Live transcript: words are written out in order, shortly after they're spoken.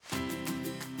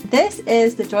This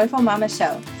is the Joyful Mama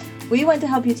Show. We want to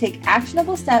help you take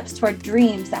actionable steps toward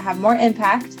dreams that have more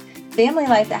impact, family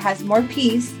life that has more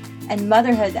peace, and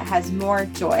motherhood that has more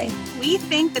joy. We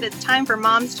think that it's time for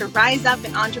moms to rise up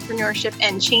in entrepreneurship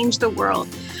and change the world.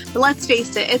 But let's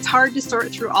face it, it's hard to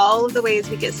sort through all of the ways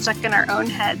we get stuck in our own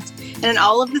heads and in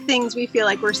all of the things we feel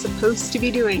like we're supposed to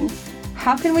be doing.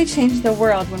 How can we change the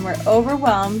world when we're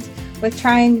overwhelmed with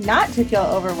trying not to feel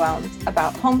overwhelmed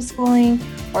about homeschooling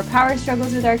or power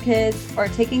struggles with our kids or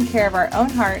taking care of our own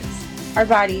hearts, our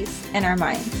bodies, and our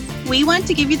minds? We want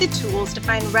to give you the tools to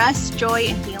find rest, joy,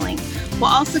 and healing,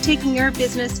 while also taking your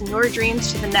business and your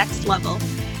dreams to the next level.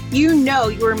 You know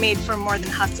you were made for more than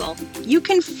hustle. You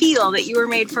can feel that you were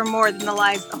made for more than the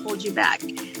lies that hold you back.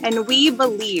 And we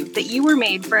believe that you were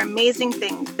made for amazing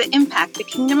things that impact the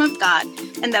kingdom of God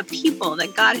and the people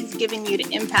that God has given you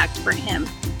to impact for Him.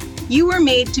 You were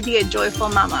made to be a joyful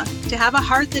mama, to have a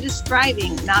heart that is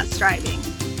thriving, not striving.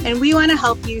 And we want to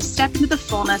help you step into the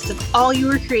fullness of all you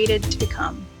were created to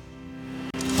become.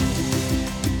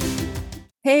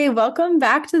 Hey, welcome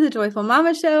back to the Joyful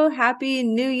Mama Show. Happy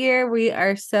New Year. We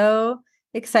are so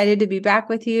excited to be back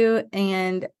with you.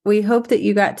 And we hope that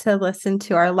you got to listen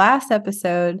to our last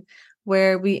episode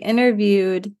where we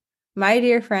interviewed my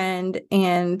dear friend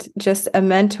and just a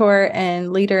mentor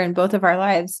and leader in both of our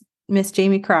lives, Miss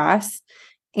Jamie Cross.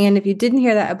 And if you didn't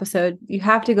hear that episode, you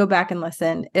have to go back and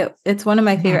listen. It's one of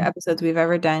my favorite episodes we've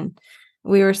ever done.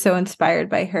 We were so inspired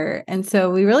by her. And so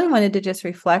we really wanted to just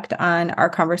reflect on our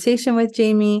conversation with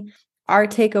Jamie, our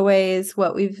takeaways,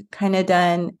 what we've kind of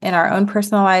done in our own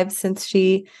personal lives since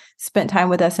she spent time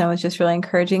with us and was just really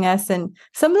encouraging us. And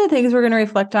some of the things we're going to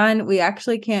reflect on, we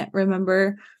actually can't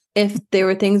remember if they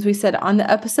were things we said on the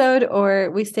episode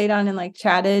or we stayed on and like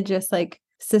chatted, just like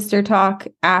sister talk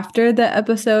after the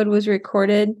episode was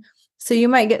recorded. So you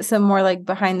might get some more like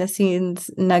behind the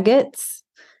scenes nuggets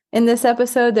in this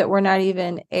episode that were not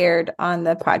even aired on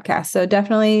the podcast. So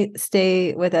definitely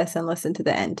stay with us and listen to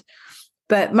the end.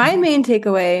 But my main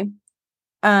takeaway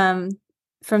from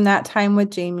that time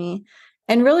with Jamie,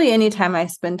 and really any time I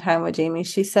spend time with Jamie,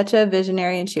 she's such a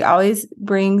visionary and she always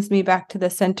brings me back to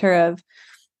the center of,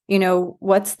 you know,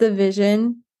 what's the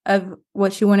vision of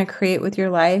what you want to create with your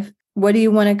life? What do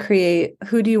you want to create?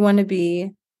 Who do you want to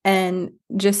be? And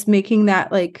just making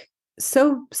that like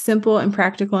so simple and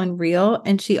practical and real.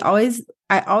 And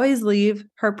I always leave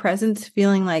her presence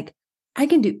feeling like I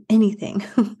can do anything.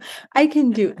 I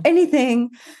can do anything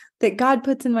that God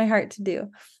puts in my heart to do.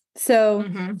 So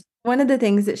one of the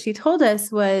things that she told us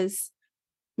was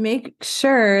make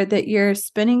sure that you're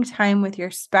spending time with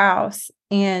your spouse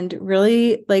and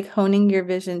really like honing your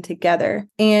vision together.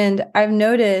 And I've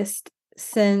noticed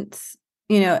since,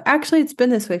 actually it's been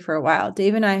this way for a while.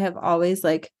 Dave and I have always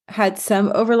like had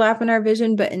some overlap in our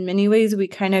vision, but in many ways we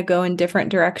kind of go in different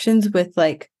directions with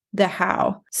like the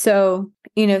how. So,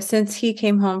 since he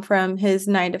came home from his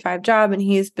 9-to-5 job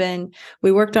and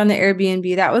we worked on the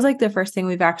Airbnb, that was like the first thing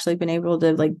we've actually been able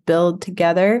to like build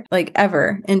together, like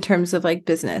ever in terms of like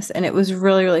business. And it was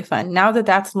really, really fun. Now that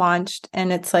that's launched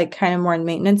and it's like kind of more in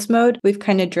maintenance mode, we've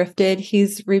kind of drifted.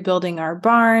 He's rebuilding our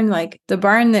barn, like the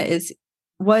barn that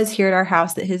was here at our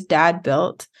house that his dad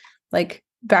built, like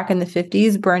back in the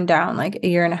 50s, burned down like a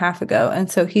year and a half ago. And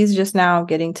so he's just now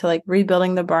getting to like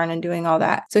rebuilding the barn and doing all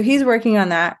that. So he's working on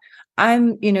that.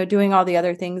 I'm, doing all the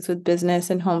other things with business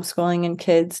and homeschooling and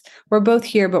kids. We're both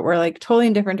here, but we're like totally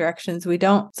in different directions.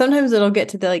 Sometimes it'll get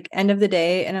to the like end of the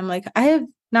day and I'm like, I have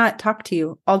not talked to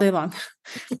you all day long.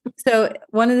 So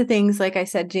one of the things, like I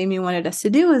said, Jamie wanted us to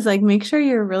do is like, make sure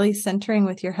you're really centering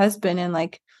with your husband and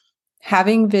like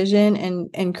having vision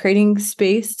and creating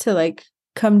space to like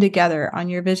come together on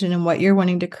your vision and what you're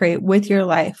wanting to create with your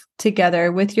life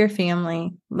together with your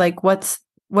family. Like what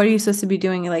are you supposed to be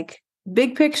doing? Like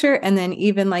big picture. And then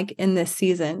even like in this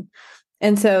season.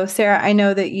 And so Sarah, I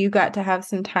know that you got to have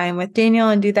some time with Daniel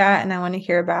and do that. And I want to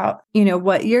hear about,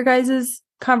 what your guys'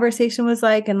 conversation was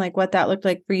like and like what that looked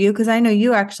like for you. Cause I know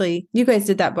you guys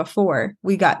did that before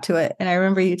we got to it. And I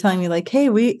remember you telling me like, hey,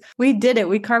 we did it.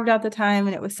 We carved out the time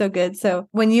and it was so good. So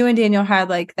when you and Daniel had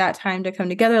like that time to come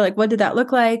together, like what did that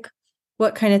look like?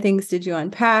 What kind of things did you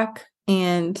unpack?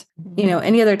 And,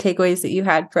 any other takeaways that you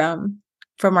had from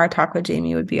our talk with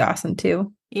Jamie would be awesome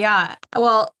too. Yeah.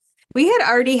 Well, we had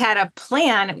already had a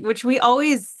plan, which we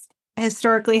always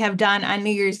historically have done on New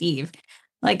Year's Eve.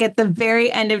 Like at the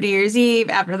very end of New Year's Eve,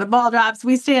 after the ball drops,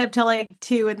 we stay up till like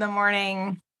 2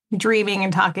 a.m. dreaming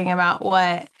and talking about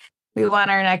what we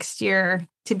want our next year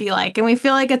to be like. And we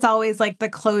feel like it's always like the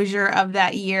closure of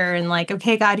that year and like,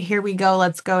 okay, God, here we go.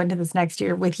 Let's go into this next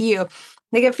year with you.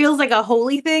 Like it feels like a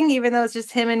holy thing, even though it's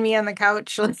just him and me on the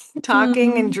couch like,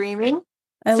 talking and dreaming.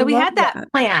 I So we love had that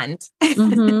that. planned.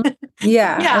 Mm-hmm.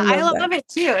 Yeah, I Yeah, I love that. love it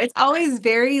too. It's always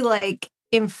very like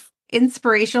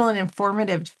inspirational and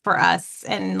informative for us,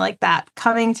 and like that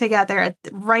coming together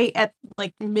right at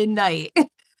like midnight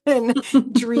and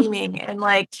dreaming and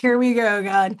like, here we go,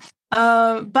 God.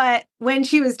 But when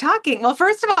she was talking, well,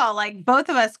 first of all, like both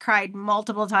of us cried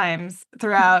multiple times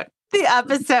throughout the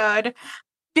episode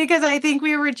because I think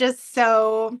we were just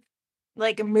so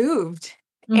like moved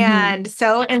Mm-hmm. and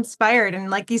so inspired, and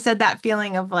like you said, that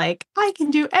feeling of like I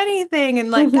can do anything,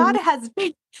 and like Mm-hmm.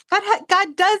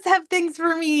 God does have things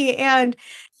for me. And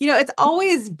it's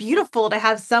always beautiful to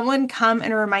have someone come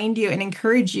and remind you and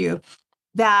encourage you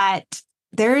that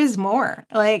there is more.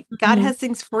 Like God Mm-hmm. has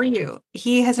things for you.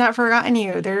 He has not forgotten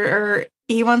you.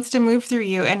 He wants to move through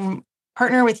you and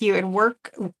partner with you and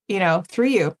work through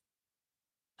you.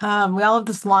 We all have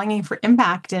this longing for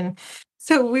impact. And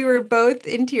so we were both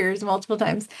in tears multiple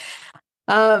times.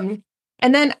 Um,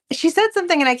 and then she said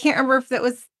something, and I can't remember if that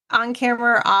was on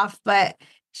camera or off, but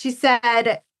she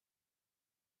said,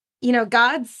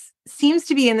 God's seems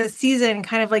to be in this season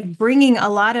kind of like bringing a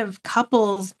lot of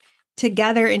couples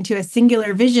together into a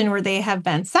singular vision where they have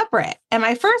been separate. And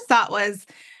my first thought was,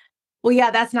 well,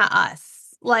 yeah, that's not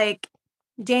us. Like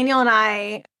Daniel and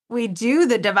I, we do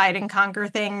the divide and conquer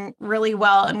thing really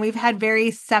well. And we've had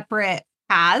very separate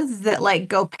paths that like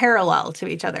go parallel to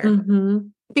each other. Mm-hmm.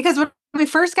 Because when we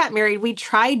first got married, we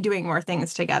tried doing more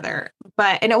things together,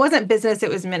 and it wasn't business, it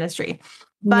was ministry.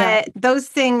 Yeah. But those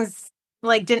things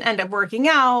like didn't end up working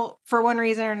out for one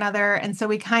reason or another. And so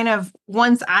we kind of,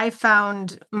 once I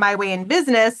found my way in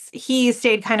business, he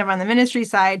stayed kind of on the ministry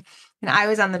side and I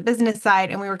was on the business side,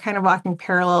 and we were kind of walking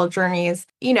parallel journeys,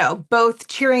 both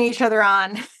cheering each other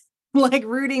on, like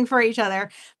rooting for each other,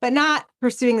 but not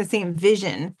pursuing the same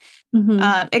vision,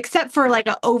 Mm-hmm. except for like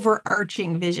an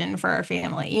overarching vision for our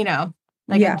family, like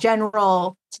a Yeah.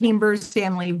 general Chambers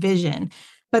family vision.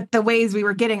 But the ways we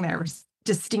were getting there was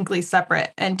distinctly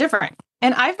separate and different.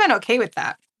 And I've been okay with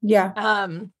that. Yeah.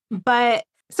 But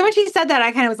so when she said that,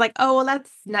 I kind of was like, oh, well,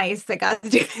 that's nice that God's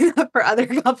doing that for other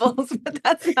couples, but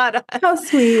that's not us. How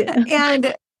sweet.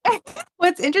 And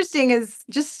what's interesting is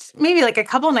just maybe like a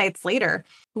couple nights later,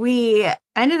 we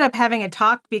ended up having a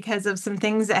talk because of some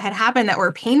things that had happened that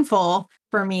were painful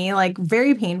for me, like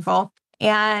very painful.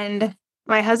 And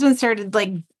my husband started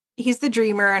like, he's the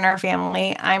dreamer in our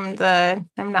family. I'm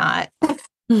not.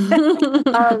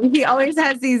 He always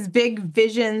has these big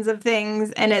visions of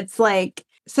things. And it's like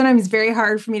sometimes very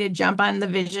hard for me to jump on the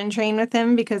vision train with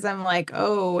him because I'm like,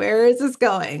 oh, where is this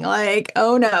going? Like,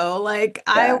 oh no, like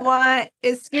Yeah.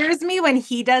 it scares me when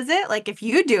he does it. Like if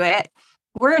you do it,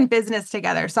 we're in business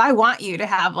together. So I want you to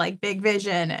have like big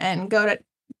vision and go to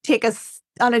take us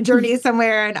on a journey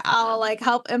somewhere, and I'll like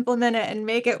help implement it and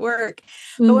make it work.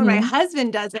 But when my Mm-hmm.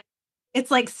 husband does it,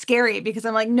 it's like scary because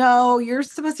I'm like, no, you're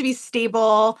supposed to be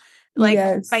stable, like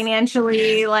Yes.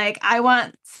 financially. Like, I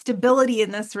want stability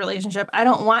in this relationship. I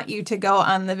don't want you to go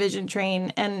on the vision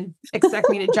train and expect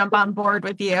me to jump on board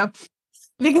with you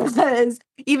because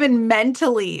even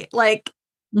mentally, like,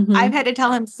 I've Mm-hmm. had to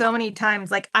tell him so many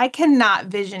times, like, I cannot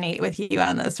visionate with you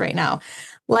on this right now.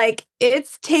 Like, it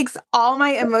takes all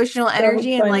my emotional So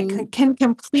energy and like funny. can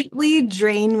completely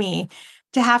drain me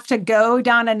to have to go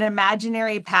down an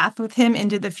imaginary path with him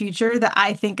into the future that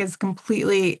I think is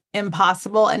completely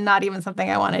impossible and not even something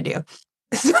I want to do.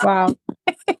 So Wow.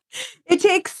 it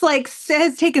takes like,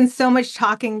 has taken so much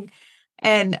talking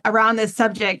and around this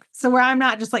subject. So where I'm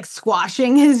not just like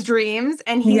squashing his dreams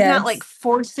and he's not like Yes.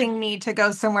 forcing me to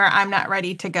go somewhere I'm not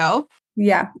ready to go.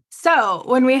 Yeah. So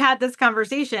when we had this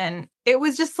conversation, it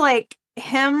was just like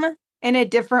him in a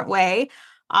different way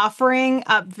offering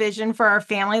up vision for our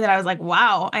family that I was like,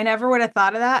 wow, I never would have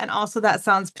thought of that. And also that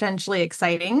sounds potentially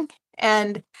exciting.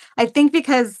 And I think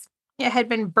because it had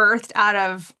been birthed out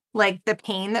of like the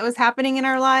pain that was happening in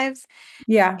our lives,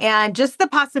 Yeah. and just the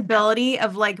possibility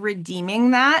of like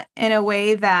redeeming that in a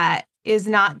way that is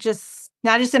not just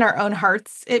in our own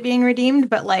hearts, it being redeemed,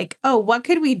 but like, oh, what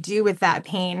could we do with that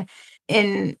pain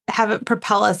and have it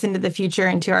propel us into the future,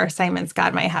 into our assignments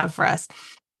God might have for us.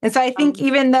 And so I think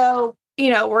even though,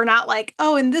 we're not like,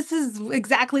 oh, and this is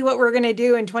exactly what we're going to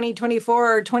do in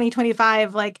 2024 or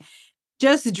 2025, like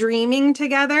just dreaming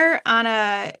together on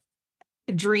a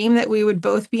dream that we would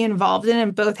both be involved in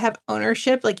and both have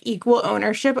ownership, like equal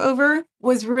ownership over,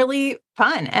 was really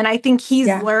fun. And I think he's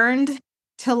Yeah. learned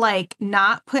to like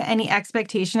not put any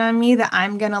expectation on me that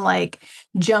I'm going to like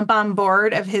jump on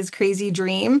board of his crazy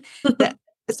dream. That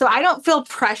so I don't feel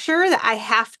pressure that I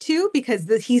have to, because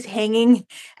he's hanging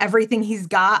everything he's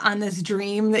got on this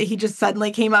dream that he just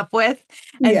suddenly came up with.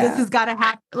 And this has got to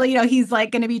happen. He's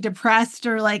like going to be depressed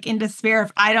or like in despair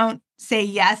if I don't say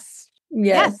yes.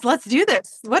 Yes. Yes, let's do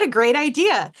this. What a great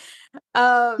idea.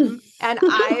 And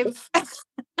I've,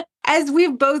 as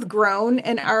we've both grown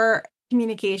in our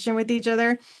communication with each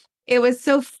other, it was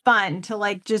so fun to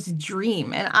like just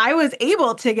dream. And I was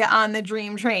able to get on the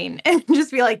dream train and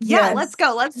just be like, yeah, let's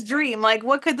go. Let's dream. Like,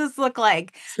 what could this look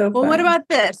like? So well, fun. what about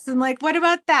this? And like, what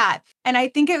about that? And I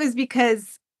think it was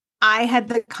because I had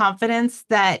the confidence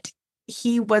that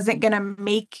he wasn't going to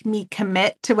make me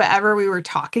commit to whatever we were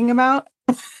talking about.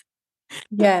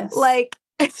 Yes. Like,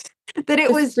 that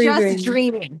it was just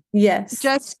dreaming. Yes.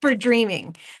 Just for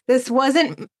dreaming. This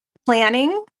wasn't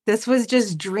planning. This was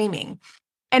just dreaming.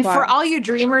 And for all you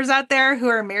dreamers out there who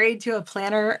are married to a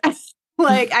planner,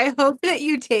 like, I hope that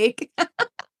you take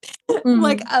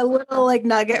like a little like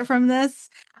nugget from this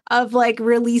of like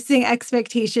releasing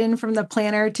expectation from the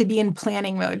planner to be in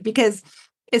planning mode. Because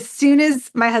as soon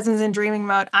as my husband's in dreaming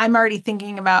mode, I'm already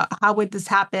thinking about how would this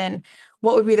happen?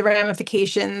 What would be the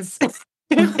ramifications if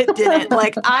it didn't?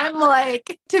 Like, I'm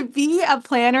like, to be a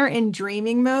planner in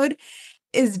dreaming mode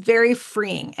is very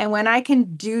freeing. And when I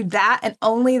can do that and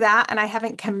only that, and I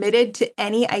haven't committed to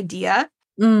any idea,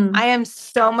 I am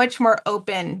so much more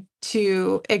open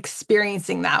to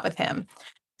experiencing that with him.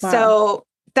 Wow. So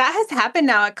that has happened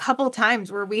now a couple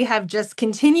times where we have just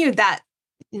continued. That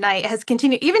night has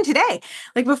continued even today.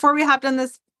 Like, before we hopped on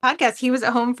this podcast, he was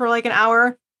at home for like an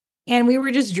hour and we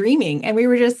were just dreaming, and we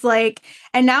were just like,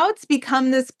 and now it's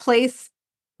become this place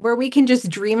where we can just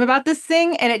dream about this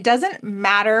thing. And it doesn't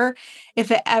matter if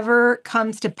it ever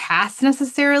comes to pass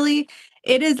necessarily.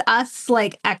 It is us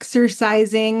like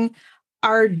exercising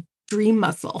our dream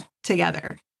muscle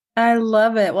together. I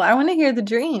love it. Well, I want to hear the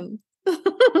dream.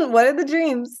 What are the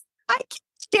dreams? I can't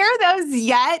share those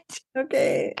yet.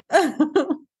 Okay.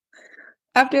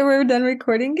 After we're done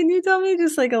recording, can you tell me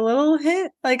just like a little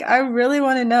hint? Like, I really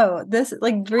want to know. This,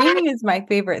 like, dreaming is my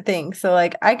favorite thing. So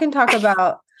like, I can talk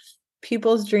about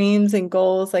people's dreams and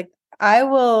goals. Like, I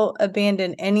will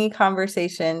abandon any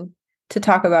conversation to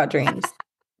talk about dreams.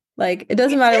 Like, it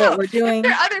doesn't matter what we're doing.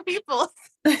 They're other people's.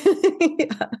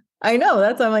 Yeah, I know.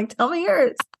 That's why I'm like, tell me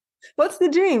yours. What's the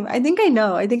dream? I think I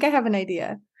know. I think I have an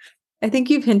idea. I think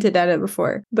you've hinted at it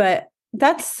before, but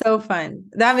that's so fun.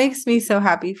 That makes me so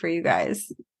happy for you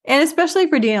guys. And especially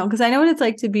for Daniel, because I know what it's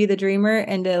like to be the dreamer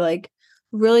and to like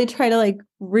really try to like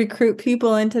recruit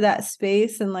people into that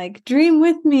space and like dream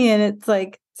with me. And it's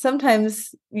like,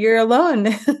 sometimes you're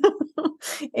alone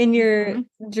in your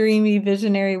dreamy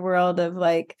visionary world of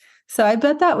like, so I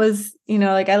bet that was,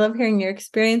 like, I love hearing your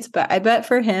experience, but I bet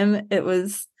for him, it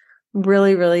was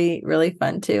really, really, really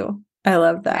fun too. I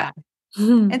love that. Yeah.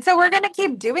 And so we're going to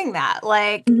keep doing that.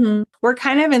 Like, we're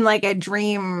kind of in like a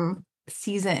dream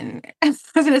season. I was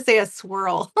going to say a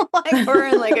swirl. Like, we're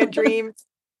in like a dream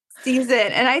season.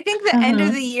 And I think the end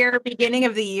of the year, beginning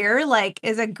of the year, like,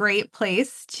 is a great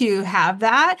place to have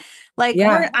that. Like,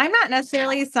 I'm not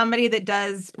necessarily somebody that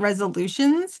does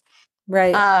resolutions.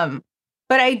 Right.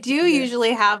 But I do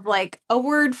usually have like a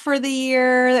word for the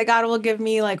year that God will give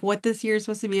me, like what this year is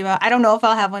supposed to be about. I don't know if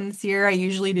I'll have one this year. I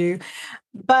usually do.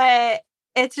 But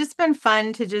it's just been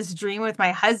fun to just dream with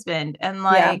my husband and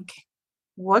like,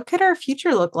 what could our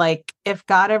future look like if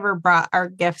God ever brought our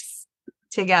gifts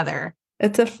together?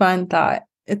 It's a fun thought.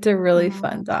 It's a really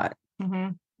fun thought.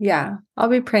 Yeah. I'll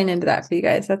be praying into that for you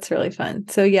guys. That's really fun.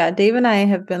 So yeah, Dave and I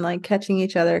have been like catching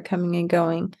each other, coming and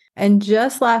going. And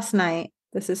just last night,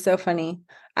 this is so funny.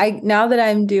 Now that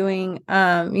I'm doing, the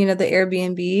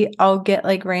Airbnb, I'll get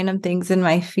like random things in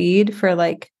my feed for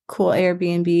like cool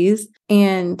Airbnbs.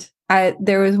 And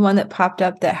there was one that popped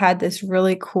up that had this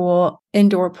really cool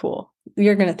indoor pool.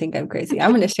 You're going to think I'm crazy.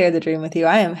 I'm going to share the dream with you.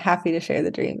 I am happy to share the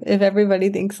dream. If everybody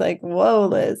thinks like, whoa,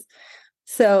 Liz.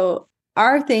 So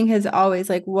our thing has always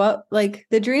like, what, like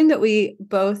the dream that we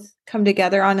both come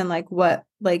together on and like what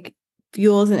like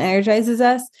fuels and energizes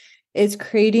us is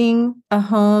creating a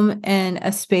home and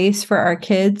a space for our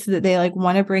kids that they like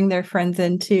want to bring their friends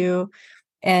into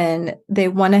and they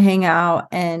want to hang out,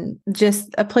 and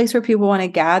just a place where people want to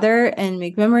gather and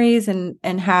make memories and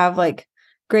have like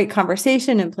great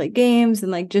conversation and play games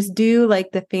and like just do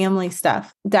like the family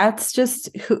stuff. That's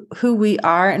just who we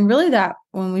are. And really that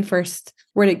when we first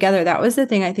were together, that was the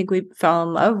thing I think we fell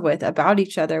in love with about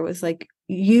each other was like,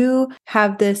 you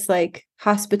have this like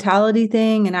hospitality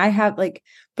thing and I have like,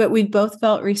 but we both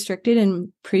felt restricted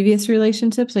in previous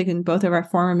relationships, like in both of our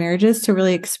former marriages, to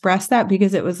really express that,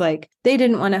 because it was like they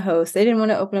didn't want to host, they didn't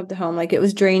want to open up the home, like it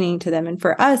was draining to them. And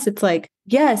for us, it's like,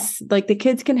 yes, like the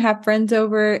kids can have friends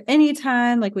over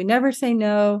anytime, like we never say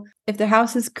no. If the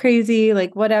house is crazy,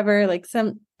 like whatever, like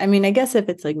I mean, I guess if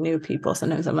it's like new people,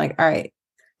 sometimes I'm like, all right,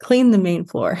 clean the main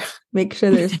floor, make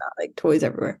sure there's not like toys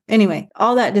everywhere. Anyway,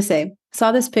 all that to say,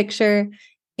 saw this picture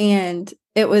and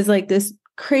it was like this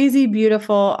crazy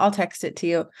beautiful, I'll text it to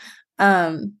you,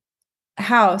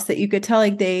 house that you could tell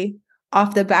like they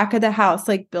off the back of the house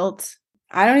like built,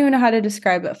 I don't even know how to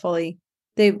describe it fully.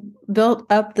 They built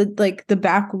up the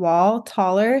back wall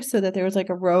taller so that there was like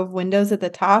a row of windows at the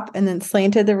top and then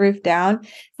slanted the roof down,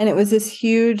 and it was this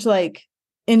huge like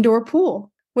indoor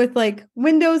pool with like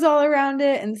windows all around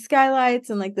it and skylights,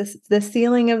 and like the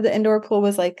ceiling of the indoor pool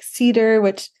was like cedar,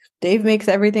 which Dave makes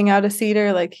everything out of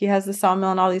cedar. Like he has the sawmill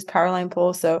and all these power line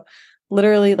poles. So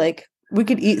literally like we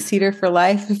could eat cedar for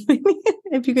life.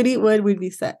 If you could eat wood, we'd be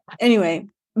set. Anyway,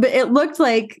 but it looked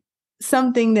like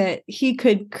something that he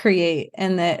could create.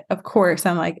 And that, of course,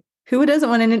 I'm like, who doesn't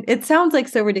want to? It sounds like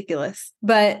so ridiculous,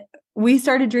 but we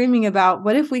started dreaming about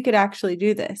what if we could actually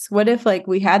do this? What if like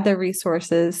we had the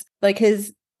resources, like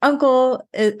his uncle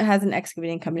has an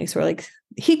excavating company. So we're like,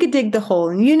 he could dig the hole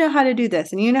and you know how to do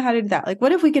this and you know how to do that. Like,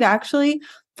 what if we could actually,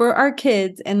 for our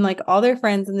kids and like all their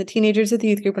friends and the teenagers at the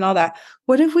youth group and all that,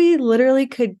 what if we literally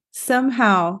could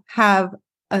somehow have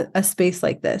a space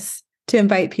like this to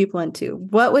invite people into?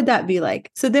 What would that be like?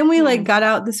 So then we like got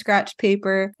out the scratch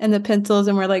paper and the pencils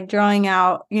and we're like drawing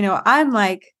out, you know, I'm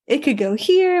like, it could go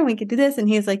here and we could do this. And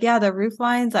he's like, yeah, the roof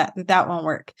lines, that won't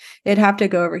work. It'd have to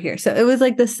go over here. So it was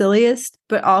like the silliest,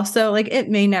 but also like it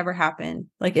may never happen.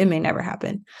 Like it may never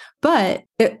happen. But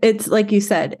it's like you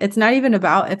said, it's not even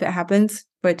about if it happens,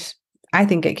 which I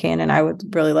think it can, and I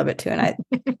would really love it too. And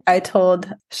I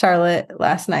told Charlotte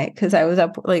last night, because I was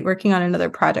up like working on another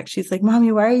project. She's like,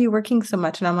 Mommy, why are you working so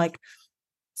much? And I'm like,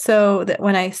 so that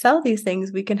when I sell these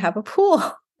things, we can have a pool.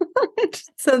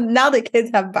 So now the kids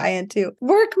have buy-in too.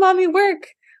 Work, Mommy, work.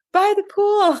 Buy the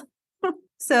pool.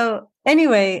 So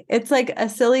anyway, it's like a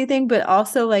silly thing, but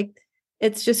also like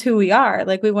it's just who we are.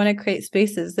 Like we want to create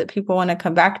spaces that people want to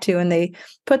come back to, and they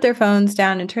put their phones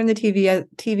down and turn the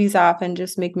TVs off and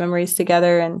just make memories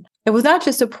together. And it was not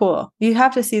just a pool. You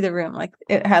have to see the room. Like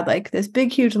it had like this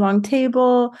big, huge, long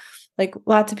table, like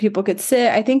lots of people could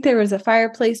sit. I think there was a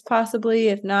fireplace possibly.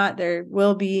 If not, there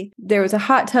was a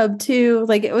hot tub too.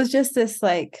 Like it was just this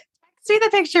like. See the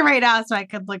picture right now so I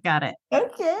could look at it.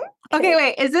 Okay,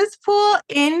 wait. Is this pool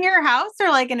in your house or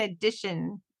like an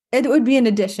addition? It would be an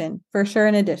addition, for sure,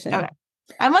 an addition. Okay.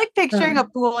 I'm like picturing a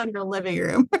pool in your living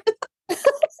room.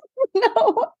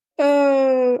 No.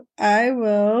 Oh, I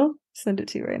will send it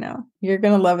to you right now. You're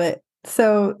going to love it.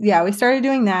 So yeah, we started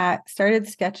doing that, started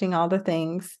sketching all the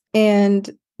things. And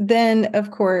then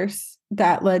of course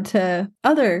that led to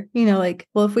other, like,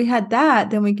 well, if we had that,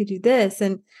 then we could do this.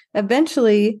 And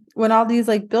eventually when all these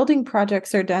like building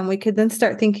projects are done, we could then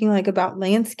start thinking like about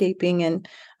landscaping. And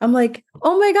I'm like,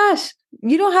 oh my gosh,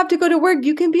 you don't have to go to work.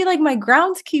 You can be like my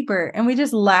groundskeeper. And we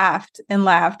just laughed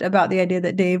about the idea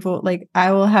that Dave will like,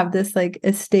 I will have this like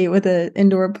estate with an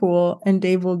indoor pool and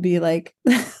Dave will be like,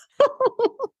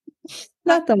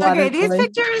 not the water. Okay,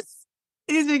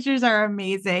 these pictures are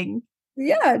amazing.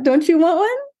 Yeah. Don't you want one?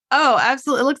 Oh,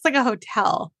 absolutely. It looks like a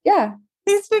hotel. Yeah.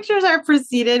 These pictures are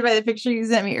preceded by the picture you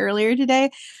sent me earlier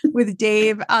today with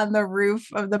Dave on the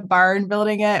roof of the barn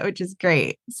building it, which is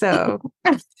great. So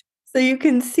you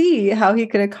can see how he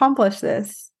could accomplish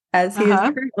this as he is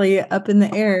currently up in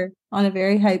the air on a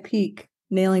very high peak,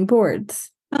 nailing boards.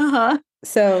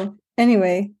 So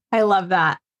anyway. I love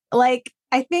that. Like,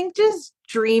 I think just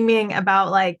dreaming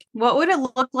about like, what would it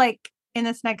look like in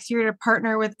this next year to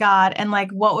partner with God, and like,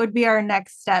 what would be our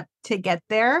next step to get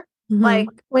there? Like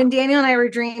when Daniel and I were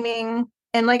dreaming,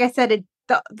 and like I said,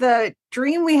 the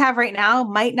dream we have right now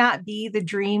might not be the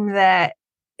dream that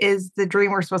is the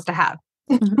dream we're supposed to have.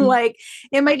 Like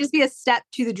it might just be a step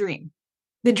to the dream.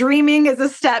 The dreaming is a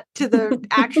step to the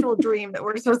actual dream that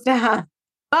we're supposed to have.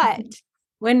 But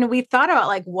when we thought about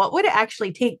like, what would it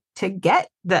actually take to get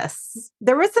this?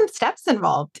 There were some steps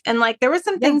involved, and like, there were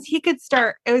some things he could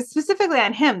start. It was specifically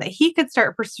on him that he could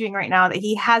start pursuing right now that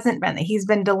he hasn't been, that he's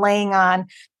been delaying on.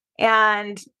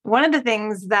 And one of the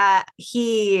things that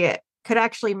he could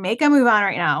actually make a move on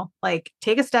right now, like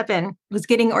take a step in, was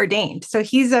getting ordained. So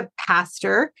he's a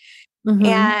pastor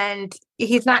and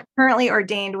he's not currently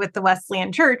ordained with the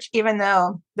Wesleyan Church, even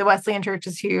though the Wesleyan Church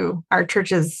is who our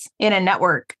church is in a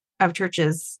network. of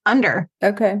churches under.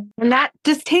 Okay. And that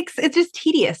just it's just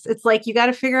tedious. It's like, you got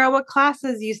to figure out what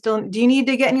classes do you need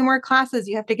to get any more classes?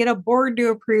 You have to get a board to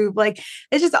approve. Like,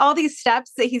 it's just all these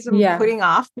steps that he's been putting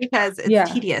off because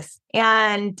it's tedious.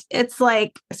 And it's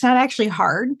like, it's not actually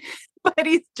hard, but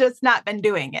he's just not been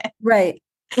doing it. Right.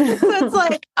 So it's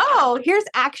like, oh, here's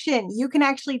action you can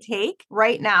actually take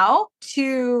right now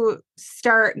to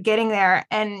start getting there.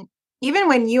 And even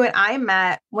when you and I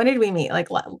met, when did we meet? Like,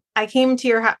 I came to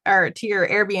your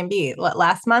Airbnb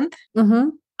last month. Mm-hmm.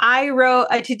 I wrote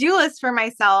a to-do list for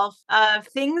myself of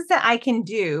things that I can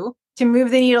do to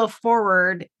move the needle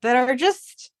forward that are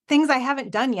just things I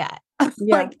haven't done yet.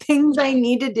 Like things I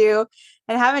need to do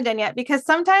and haven't done yet, because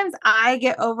sometimes I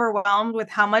get overwhelmed with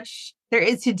how much there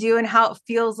is to do and how it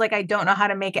feels like I don't know how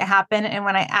to make it happen. And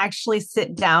when I actually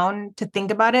sit down to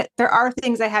think about it, there are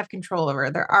things I have control over.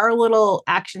 There are little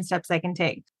action steps I can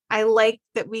take. I like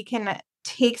that we can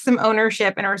take some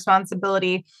ownership and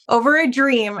responsibility over a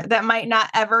dream that might not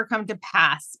ever come to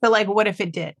pass. But like, what if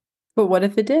it did? But what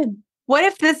if it did? What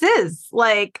if this is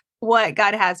like what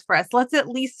God has for us? Let's at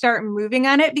least start moving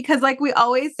on it, because like we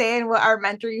always say, and what our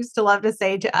mentor used to love to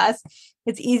say to us,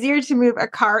 it's easier to move a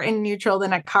car in neutral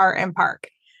than a car in park.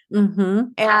 Mm-hmm.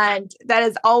 And that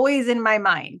is always in my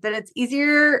mind, that it's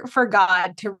easier for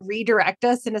God to redirect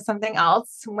us into something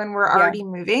else when we're already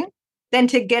moving than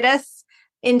to get us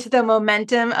into the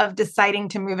momentum of deciding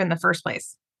to move in the first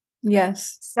place.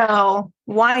 Yes. So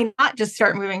why not just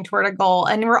start moving toward a goal?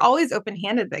 And we're always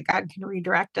open-handed that God can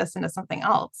redirect us into something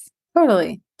else.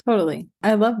 Totally.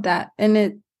 I love that. And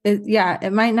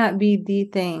it might not be the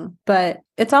thing, but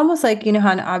it's almost like, you know,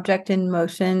 how an object in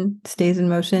motion stays in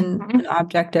motion, an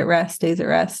object at rest stays at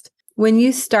rest. When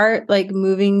you start like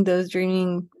moving those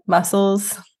dreaming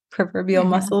muscles, proverbial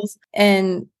muscles,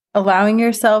 and allowing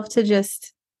yourself to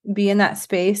just be in that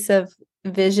space of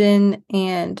vision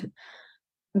and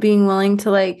being willing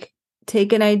to like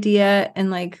take an idea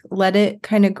and like let it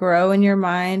kind of grow in your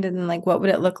mind, and then like, what would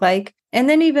it look like? And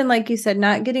then even like you said,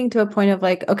 not getting to a point of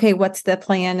like, okay, what's the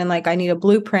plan? And like, I need a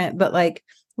blueprint, but like,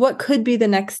 what could be the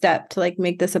next step to like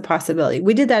make this a possibility?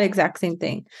 We did that exact same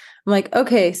thing. I'm like,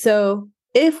 okay, so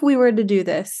if we were to do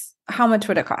this, how much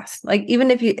would it cost? Like,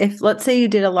 even if let's say you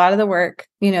did a lot of the work,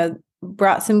 you know,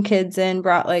 brought some kids in,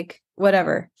 brought like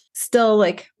whatever, still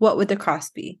like, what would the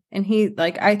cost be? And he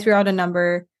like, I threw out a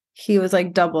number. He was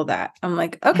like, double that. I'm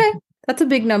like, okay, that's a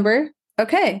big number.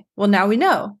 Okay, well, now we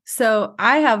know. So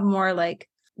I have more like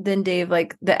than Dave,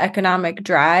 like the economic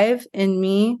drive in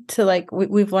me to like,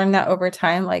 we've learned that over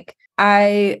time. Like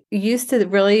I used to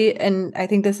really, and I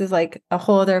think this is like a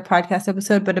whole other podcast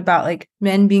episode, but about like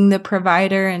men being the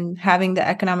provider and having the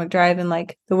economic drive, and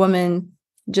like the woman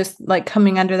just like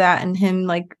coming under that, and him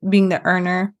like being the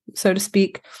earner, so to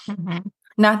speak.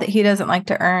 Not that he doesn't like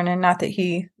to earn, and not that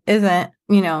he isn't,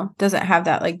 you know, doesn't have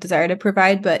that like desire to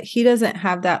provide, but he doesn't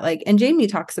have that like, and Jamie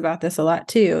talks about this a lot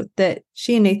too, that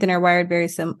she and Nathan are wired very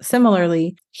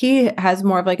similarly. He has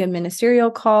more of like a ministerial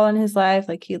call in his life.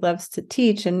 Like he loves to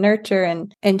teach and nurture,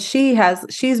 and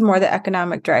she's more the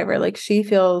economic driver. Like she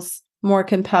feels more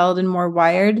compelled and more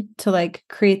wired to like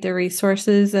create the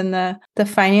resources and the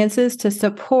finances to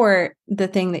support the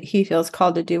thing that he feels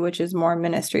called to do, which is more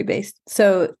ministry based.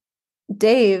 So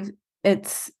Dave,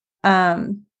 it's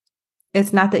not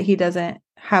that he doesn't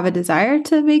have a desire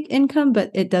to make income,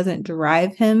 but it doesn't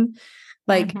drive him.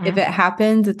 Like if it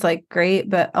happens, it's like great.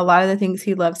 But a lot of the things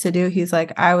he loves to do, he's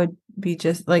like, I would be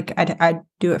just like, I'd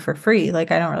do it for free.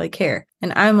 Like, I don't really care.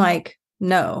 And I'm like,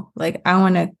 no, like I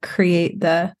want to create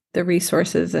the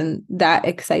resources, and that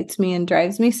excites me and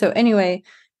drives me. So anyway,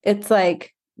 it's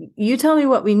like, you tell me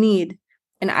what we need.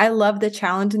 And I love the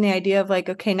challenge and the idea of like,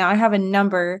 okay, now I have a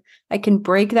number. I can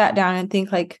break that down and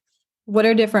think like, what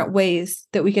are different ways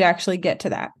that we could actually get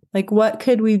to that? Like, what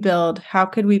could we build? How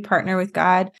could we partner with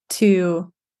God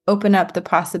to open up the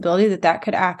possibility that that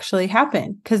could actually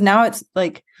happen? Because now it's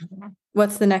like,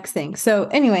 what's the next thing? So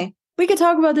anyway, we could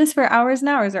talk about this for hours and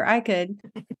hours, or I could.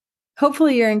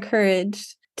 Hopefully you're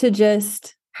encouraged to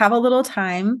just have a little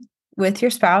time with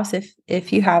your spouse,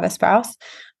 if you have a spouse,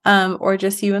 or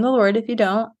just you and the Lord if you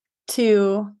don't,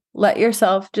 to let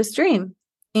yourself just dream.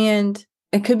 And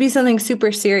it could be something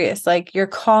super serious, like your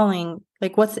calling,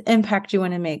 like what's the impact you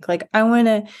want to make? Like, I want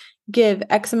to give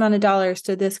X amount of dollars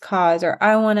to this cause, or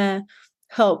I want to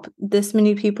help this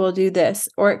many people do this.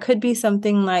 Or it could be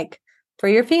something like for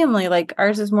your family, like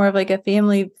ours is more of like a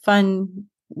family fun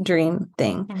dream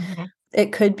thing.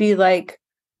 It could be like,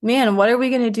 man, what are we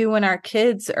going to do when our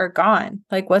kids are gone?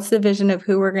 Like, what's the vision of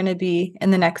who we're going to be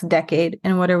in the next decade?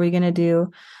 And what are we going to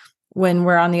do when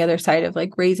we're on the other side of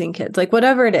like raising kids? Like,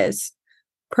 whatever it is,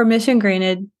 permission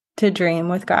granted to dream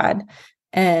with God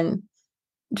and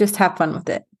just have fun with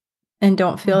it. And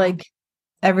don't feel like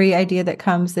every idea that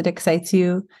comes that excites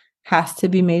you has to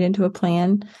be made into a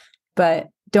plan. But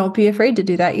don't be afraid to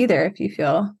do that either if you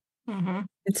feel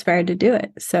inspired to do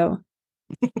it. So,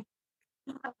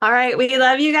 all right. We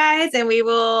love you guys, and we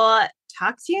will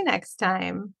talk to you next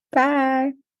time.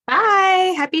 bye.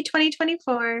 Bye. Happy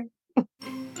 2024.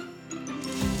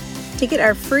 To get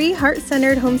our free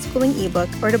heart-centered homeschooling ebook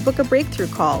or to book a breakthrough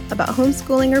call about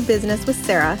homeschooling or business with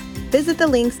Sarah, visit the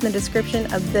links in the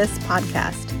description of this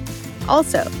podcast.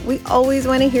 Also, we always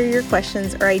want to hear your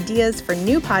questions or ideas for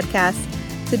new podcasts,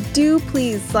 so do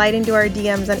please slide into our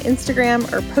DMs on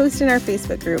Instagram or post in our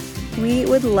Facebook group. We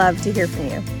would love to hear from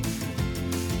you.